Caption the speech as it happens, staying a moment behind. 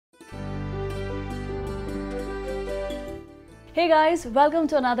Hey guys, welcome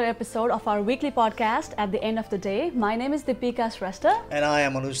to another episode of our weekly podcast at the end of the day. My name is Dipika Shrestha. And I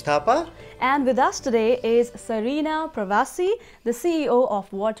am Anuz Thapa. And with us today is Sarina Prabasi, the CEO of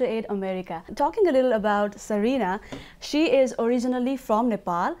WaterAid America. Talking a little about Sarina, she is originally from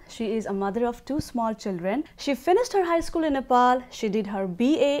Nepal. She is a mother of 2 small children. She finished her high school in Nepal. She did her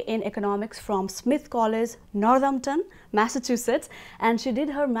BA in economics from Smith College, Northampton, Massachusetts. And she did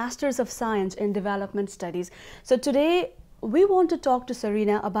her Masters of Science in Development Studies. So today, we want to talk to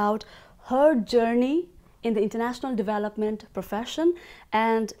Sarina about her journey in the international development profession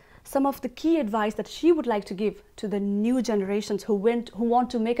and some of the key advice that she would like to give to the new generations who want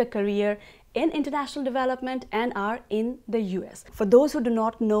to make a career in international development and are in the US. For those who do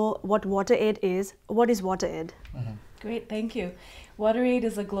not know what WaterAid is, what is WaterAid? Mm-hmm. Great, thank you. WaterAid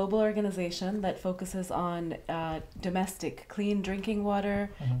is a global organization that focuses on domestic clean drinking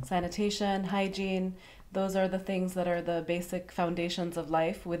water, sanitation, hygiene. Those are the things that are the basic foundations of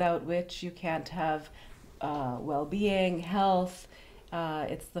life, without which you can't have well-being, health.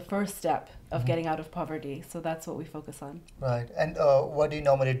 It's the first step of getting out of poverty. So that's what we focus on. Right. And what do you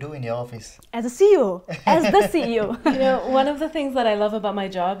normally do in your office? As a CEO, as the CEO. You know, one of the things that I love about my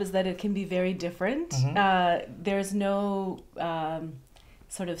job is that it can be very different. There's no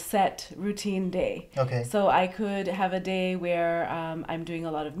sort of set routine day. Okay. So I could have a day where I'm doing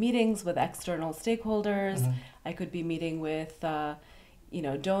a lot of meetings with external stakeholders. I could be meeting with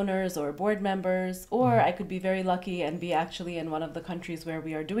donors or board members, or I could be very lucky and be actually in one of the countries where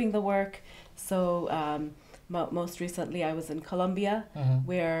we are doing the work. So most recently I was in Colombia,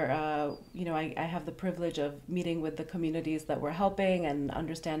 where I have the privilege of meeting with the communities that we're helping and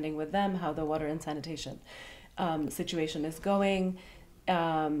understanding with them how the water and sanitation situation is going.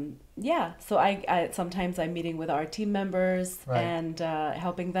 So I sometimes I'm meeting with our team members and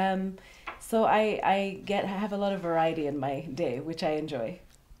helping them. So I have a lot of variety in my day, which I enjoy.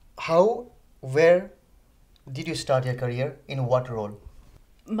 Where did you start your career? In what role?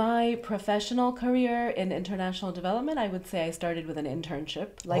 My professional career in international development, I would say I started with an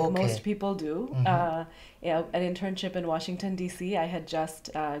internship, like most people do. An internship in Washington, D.C. I had just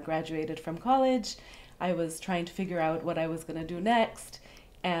graduated from college. I was trying to figure out what I was going to do next.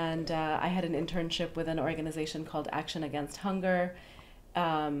 And I had an internship with an organization called Action Against Hunger.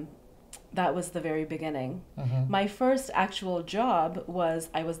 That was the very beginning. My first actual job was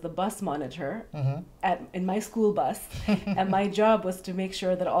I was the bus monitor in my school bus. And my job was to make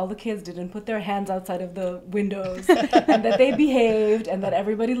sure that all the kids didn't put their hands outside of the windows and that they behaved and that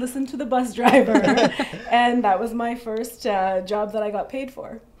everybody listened to the bus driver. And that was my first job that I got paid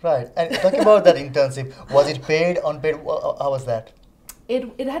for. Right. And talking about that internship, was it paid, unpaid? How was that?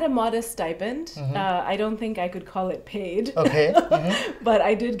 It had a modest stipend. I don't think I could call it paid. Okay. But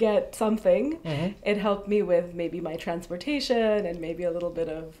I did get something. It helped me with maybe my transportation and maybe a little bit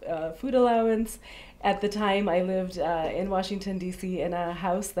of food allowance. At the time, I lived in Washington, D.C. in a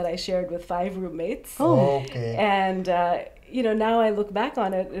house that I shared with 5 roommates. Oh, okay. And now I look back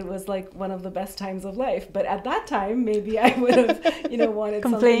on it, it was like one of the best times of life. But at that time, maybe I would have, wanted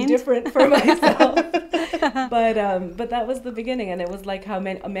something different for myself. But that was the beginning, and it was like how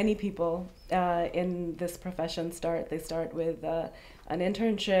many people in this profession start. They start with an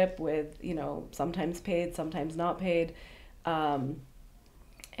internship with, sometimes paid, sometimes not paid.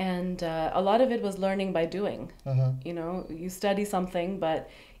 And a lot of it was learning by doing. You study something, but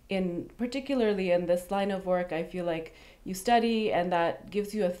particularly in this line of work, I feel like you study and that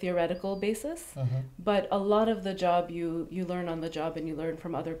gives you a theoretical basis, but a lot of the job you learn on the job, and you learn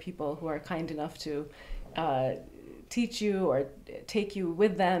from other people who are kind enough to teach you or take you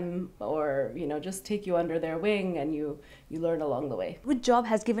with them, or just take you under their wing, and you learn along the way. Which job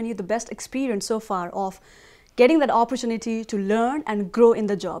has given you the best experience so far of getting that opportunity to learn and grow in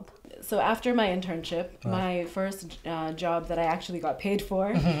the job? So after my internship, my first job that I actually got paid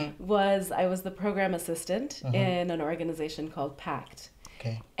for was I was the program assistant in an organization called PACT.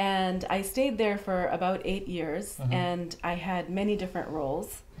 Okay. And I stayed there for about 8 years, and I had many different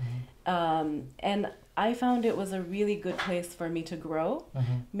roles. And I found it was a really good place for me to grow,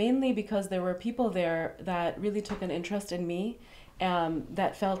 mainly because there were people there that really took an interest in me,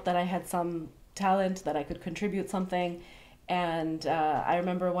 that felt that I had some talent, that I could contribute something. And I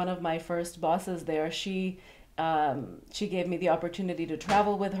remember one of my first bosses there, she gave me the opportunity to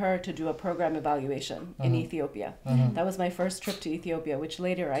travel with her to do a program evaluation in Ethiopia. That was my first trip to Ethiopia, which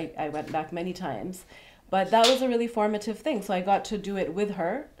later I went back many times. But that was a really formative thing. So I got to do it with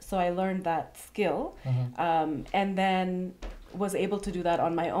her. So I learned that skill, and then was able to do that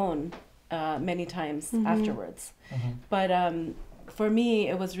on my own many times afterwards. But for me,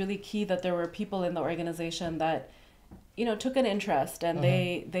 it was really key that there were people in the organization that took an interest, and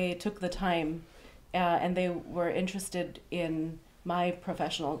they took the time, and they were interested in my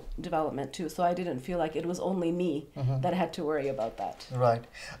professional development too. So I didn't feel like it was only me that had to worry about that. Right.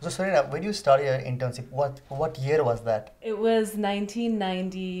 So Sarina, when you started your internship, what year was that? It was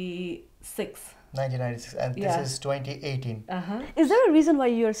 1996. 1996, and this is 2018. Is there a reason why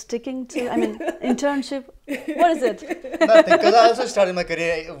you're sticking to, internship? What is it? Nothing, because I also started my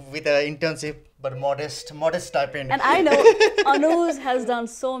career with an internship, but modest stipend. And I know Anuz has done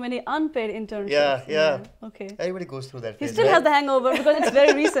so many unpaid internships. Yeah. Okay. Everybody goes through that He phase, still right? has the hangover because it's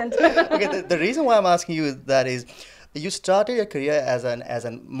very recent. Okay, the reason why I'm asking you that is, you started your career as a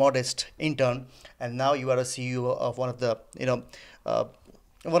modest intern, and now you are a CEO of one of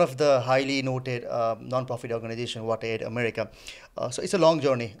the highly noted non-profit organization, WaterAid America. So it's a long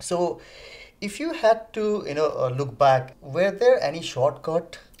journey. So if you had to look back, were there any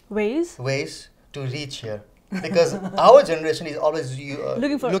shortcut Ways? to reach here? Because our generation is always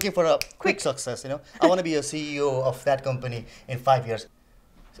looking for a quick success. I want to be a CEO of that company in 5 years.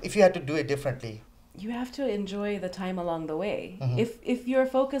 If you had to do it differently, You have to enjoy the time along the way. If your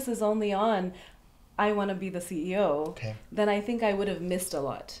focus is only on, I want to be the CEO, then I think I would have missed a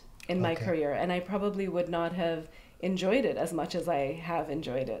lot in my career, and I probably would not have enjoyed it as much as I have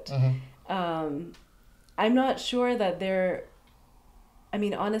enjoyed it. I'm not sure that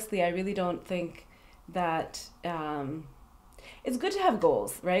honestly, I really don't think that it's good to have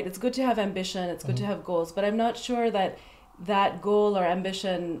goals, right? It's good to have ambition, it's good to have goals, but I'm not sure that goal or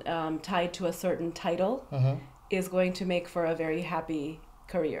ambition tied to a certain title is going to make for a very happy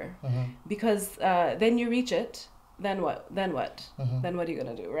career, because then you reach it, then what? Then what are you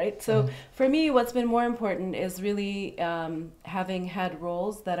going to do, right? So for me, what's been more important is really having had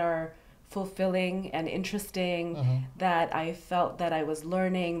roles that are fulfilling and interesting, that I felt that I was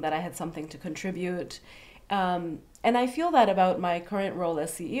learning, that I had something to contribute. And I feel that about my current role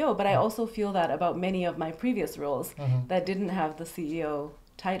as CEO, but I also feel that about many of my previous roles that didn't have the CEO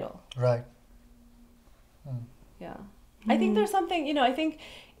title. Right. Yeah. I think there's something, I think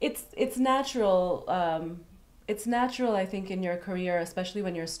it's natural. It's natural, I think, in your career, especially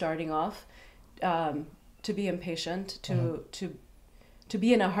when you're starting off, to be impatient, to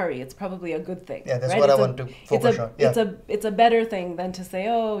be in a hurry. It's probably a good thing. Yeah, that's right? what I want to focus on. Yeah. It's a better thing than to say,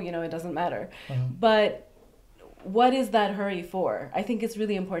 it doesn't matter. But what is that hurry for? I think it's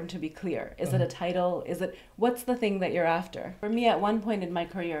really important to be clear. Is it a title? What's the thing that you're after? For me, at one point in my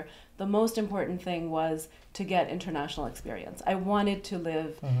career, the most important thing was to get international experience. I wanted to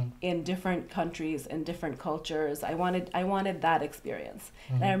live in different countries, in different cultures. I wanted that experience.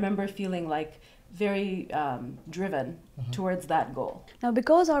 And I remember feeling like very driven towards that goal. Now,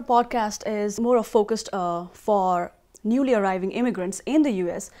 because our podcast is more of focused for newly arriving immigrants in the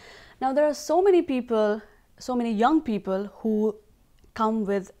US, now there are so many young people who come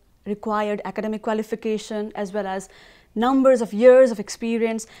with required academic qualification as well as numbers of years of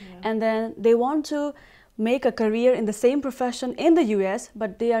experience, and then they want to make a career in the same profession in the US,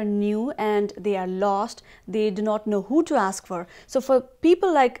 but they are new and they are lost. They do not know who to ask for. So for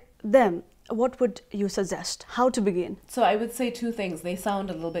people like them, what would you suggest? How to begin? So I would say two things. They sound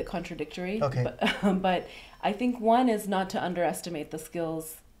a little bit contradictory, Okay. but I think one is not to underestimate the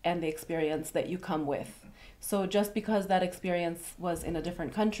skills and the experience that you come with. So just because that experience was in a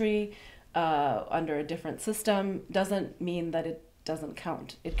different country, under a different system, doesn't mean that it doesn't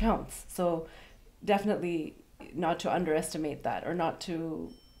count. It counts. So definitely not to underestimate that, or not to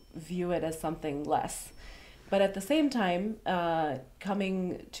view it as something less. But at the same time,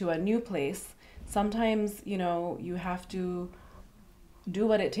 coming to a new place, sometimes, you have to do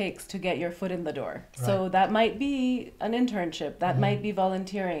what it takes to get your foot in the door. Right. So that might be an internship, that might be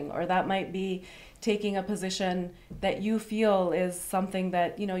volunteering, or that might be taking a position that you feel is something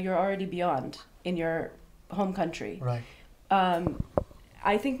that, you're already beyond in your home country. Right.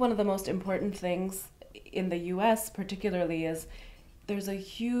 I think one of the most important things in the US particularly is there's a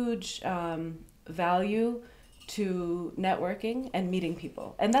huge value to networking and meeting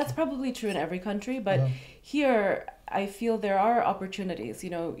people. And that's probably true in every country, but here I feel there are opportunities.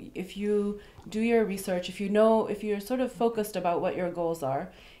 If you do your research, if you're sort of focused about what your goals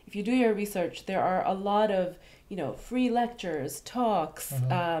are, if you do your research, there are a lot of, free lectures, talks,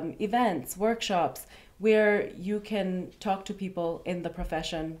 events, workshops, where you can talk to people in the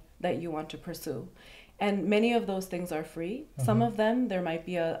profession that you want to pursue. And many of those things are free. Some of them, there might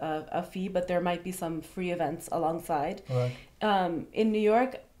be a fee, but there might be some free events alongside. Right. In New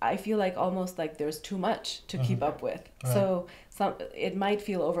York, I feel like almost like there's too much to keep up with. Right. So it might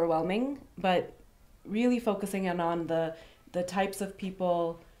feel overwhelming, but really focusing on the types of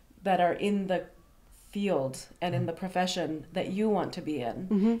people that are in the field and in the profession that you want to be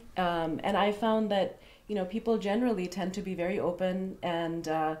in. And I found that, people generally tend to be very open, and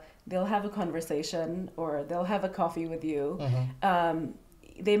they'll have a conversation or they'll have a coffee with you.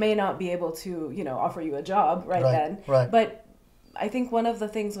 They may not be able to, offer you a job then. Right. But I think one of the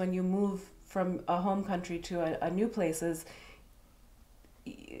things when you move from a home country to a new place is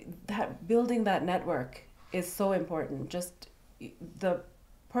that building that network is so important. Just the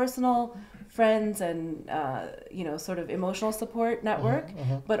personal friends and sort of emotional support network,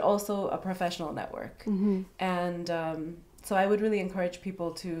 but also a professional network. And so I would really encourage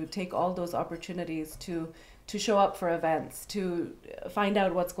people to take all those opportunities to show up for events, to find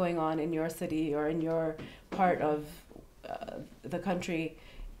out what's going on in your city or in your part of the country.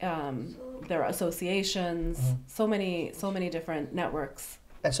 There are associations, so many different networks.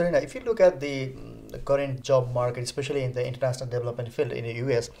 And Sarina, if you look at the current job market, especially in the international development field in the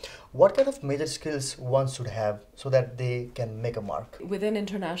US, what kind of major skills one should have so that they can make a mark? Within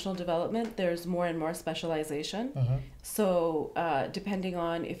international development, there's more and more specialization. So depending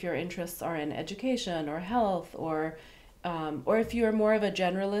on if your interests are in education or health, or if you're more of a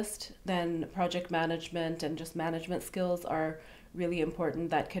generalist, then project management and just management skills are really important.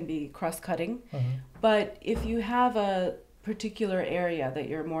 That can be cross-cutting. But if you have a particular area that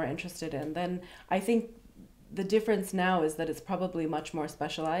you're more interested in, then I think the difference now is that it's probably much more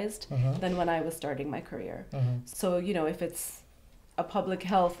specialized than when I was starting my career. So, if it's a public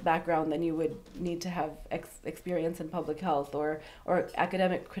health background, then you would need to have experience in public health or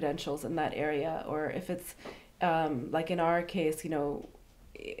academic credentials in that area. Or if it's like in our case,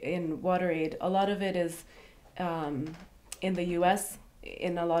 in WaterAid, a lot of it is in the US.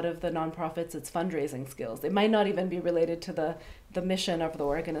 In a lot of the nonprofits, it's fundraising skills. It might not even be related to the mission of the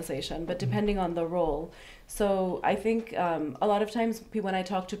organization, but depending on the role. So I think a lot of times when I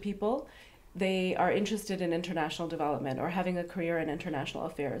talk to people, they are interested in international development or having a career in international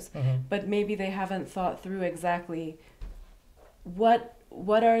affairs, but maybe they haven't thought through exactly what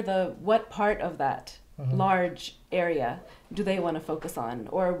part of that large area do they want to focus on,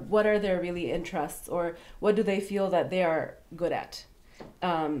 or what are their really interests, or what do they feel that they are good at.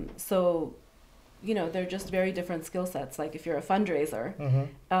 So, they're just very different skill sets. Like if you're a fundraiser,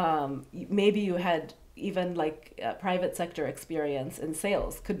 maybe you had even like private sector experience in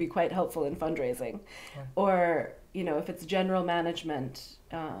sales could be quite helpful in fundraising. Or, if it's general management.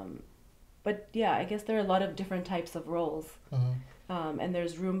 But yeah, I guess there are a lot of different types of roles. And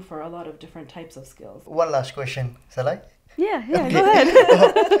there's room for a lot of different types of skills. One last question, shall I? Yeah, go ahead.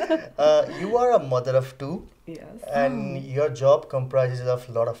 You are a mother of two. Yes. And your job comprises of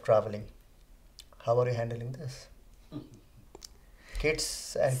a lot of traveling. How are you handling this?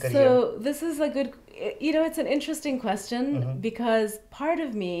 Kids and career. So this is a good, it's an interesting question because part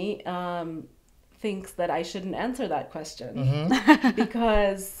of me thinks that I shouldn't answer that question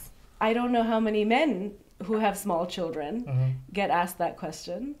because I don't know how many men who have small children get asked that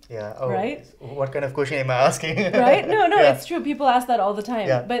question. Yeah. Right? What kind of question am I asking? Right? No, it's true. People ask that all the time.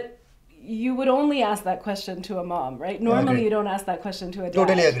 Yeah. But you would only ask that question to a mom, right? Normally you don't ask that question to a dad.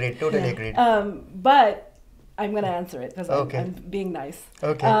 Totally agreed. But I'm going to answer it because I'm being nice.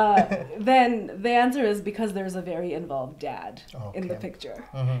 Okay. Then the answer is because there's a very involved dad in the picture.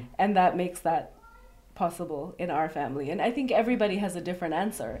 And that makes that possible in our family. And I think everybody has a different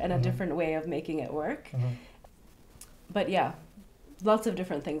answer and a different way of making it work. But yeah, lots of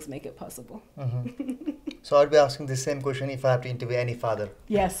different things make it possible. So I'll be asking the same question if I have to interview any father.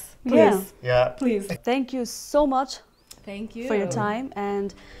 Yes, please. Yeah. Please. Thank you so much. Thank you for your time,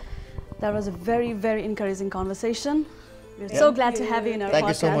 and that was a very, very encouraging conversation. We're so glad to have you in our podcast. Thank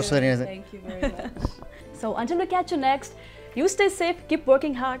you so much, Sarina. Thank you very much. So until we catch you next, you stay safe, keep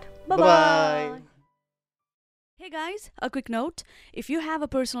working hard. Bye-bye. Hey guys, a quick note. If you have a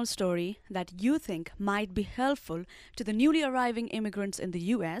personal story that you think might be helpful to the newly arriving immigrants in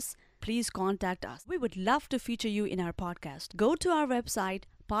the US, please contact us. We would love to feature you in our podcast. Go to our website,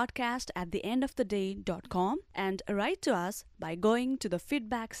 podcastattheendoftheday.com, and write to us by going to the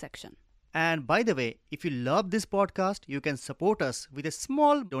feedback section. And by the way, if you love this podcast, you can support us with a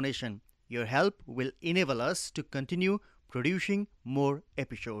small donation. Your help will enable us to continue producing more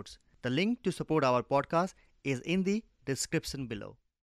episodes. The link to support our podcast is in the description below.